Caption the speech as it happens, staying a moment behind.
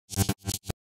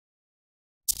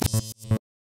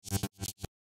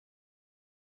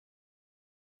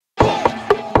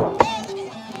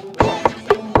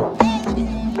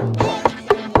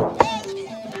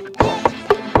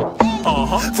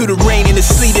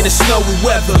in the snowy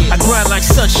weather. I grind like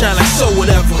sunshine, like so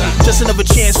whatever. Just another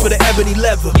chance for the ebony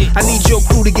leather. I need your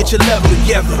crew to get your level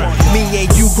together. Me and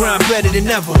you grind better than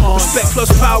ever. Respect plus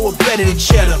power better than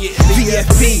cheddar.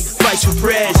 VFP, fights for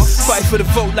bread. Fight for the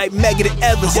vote like Mega the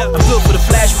Evers. I'm built for the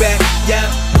flashback, yeah.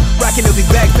 Rockin' every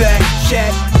backpack,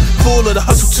 chat. Full of the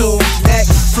hustle tools, act,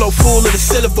 flow full of the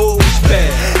syllables.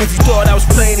 If you thought I was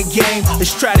playing a game,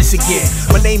 let's try this again.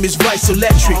 My name is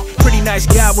Soulectric. Pretty nice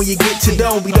guy when you get to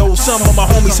know me though. Some of my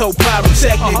homies hold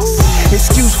pyrotechnics.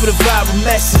 Excuse for the viral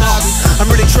message. I'm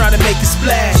really trying to make a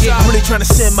splash. I'm really trying to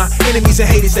send my enemies and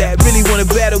haters that really wanna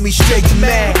battle me straight to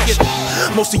mash.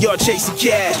 Most of y'all chasing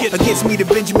cash. Against me the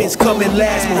Benjamins coming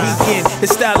last. Mohican, the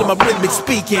style of my rhythmic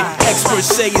speaking. Experts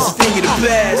say it's a thing of the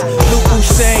past. Luke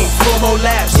Hussein, 4 more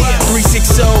laps.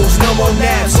 3-6-0s, no more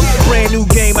naps. Brand new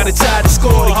game, I done tied the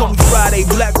score. They call me Friday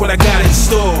Black when I got it in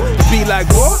store. Be like,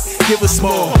 what? Give us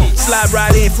more. Slide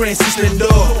right in, Francis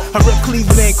Lindor. I rep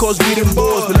Cleveland, cause we them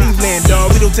boys. Believe land,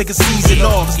 dog, we don't take a season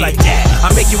off. It's like that, I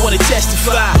make you wanna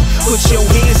testify. Put your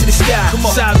hands in the sky,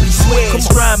 solemnly swear. It's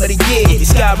rhyme of the year,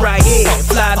 this guy right here.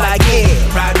 Fly like air,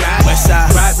 ride, west side,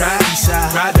 ride, east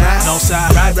side, ride, north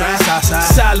side, ride, south side.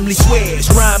 Solemnly swear, it's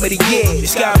rhyme of the year.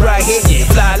 This guy right here,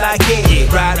 fly like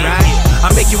air, ride,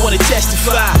 I make you wanna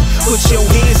testify. Put your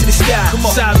hands in the sky,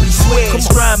 solemnly swear. It's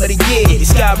rhyme of the year.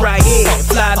 This guy right here,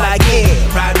 fly like air,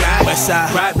 ride, west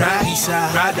side, ride, east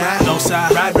side, ride, north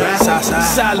side, ride, south side.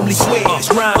 Solemnly swear, it's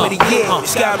rhyme of the year.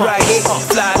 This guy right here,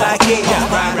 fly like air,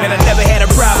 ride. Man, I never had a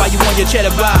problem while you on your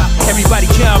cheddar bar. Everybody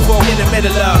combo in the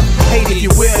middle of. Hate if you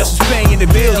will, that's what's paying the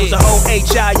bills. The whole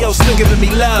HIO still giving me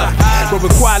love. We're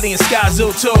Quali and Sky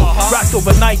Zoo too. Rocked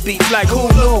overnight beats like who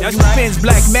knew? You spins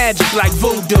black magic like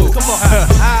voodoo.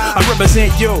 I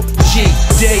represent you, G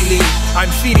daily.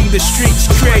 I'm feeding the streets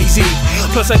crazy.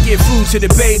 Plus I give food to the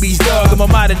babies, dog. I'm a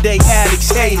modern day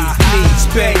Alex Haley. Please,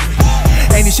 baby.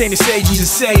 Ain't a shame to say Jesus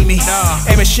saved me.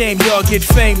 Ain't a shame y'all get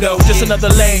fame though. Just another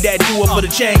lane that do it for the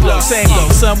chain glow. Same glow,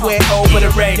 somewhere over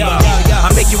the rainbow.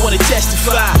 I make you wanna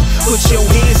testify. Put your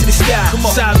hands in the sky,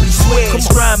 solemnly swear.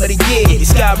 It's rhyme of the year.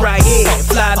 This guy right here,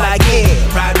 fly like air.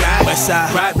 Ride, west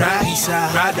side, ride, east side,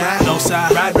 ride, north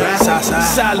side, ride, south side.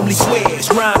 Solemnly swear,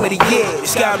 it's rhyme of the year.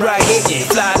 This guy right here,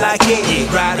 fly like air.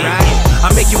 Ride,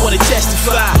 I make you wanna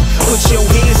testify. Put your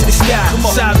hands in the sky,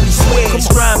 solemnly swear.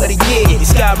 It's rhyme of the year.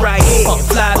 This guy right here,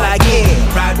 fly like air.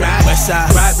 Ride, west side,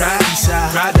 ride, east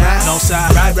side, ride, north side,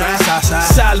 ride, south side.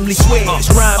 Solemnly swear, it's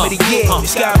rhyme of the year.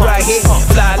 This guy right here,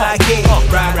 fly like air.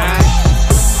 Ride.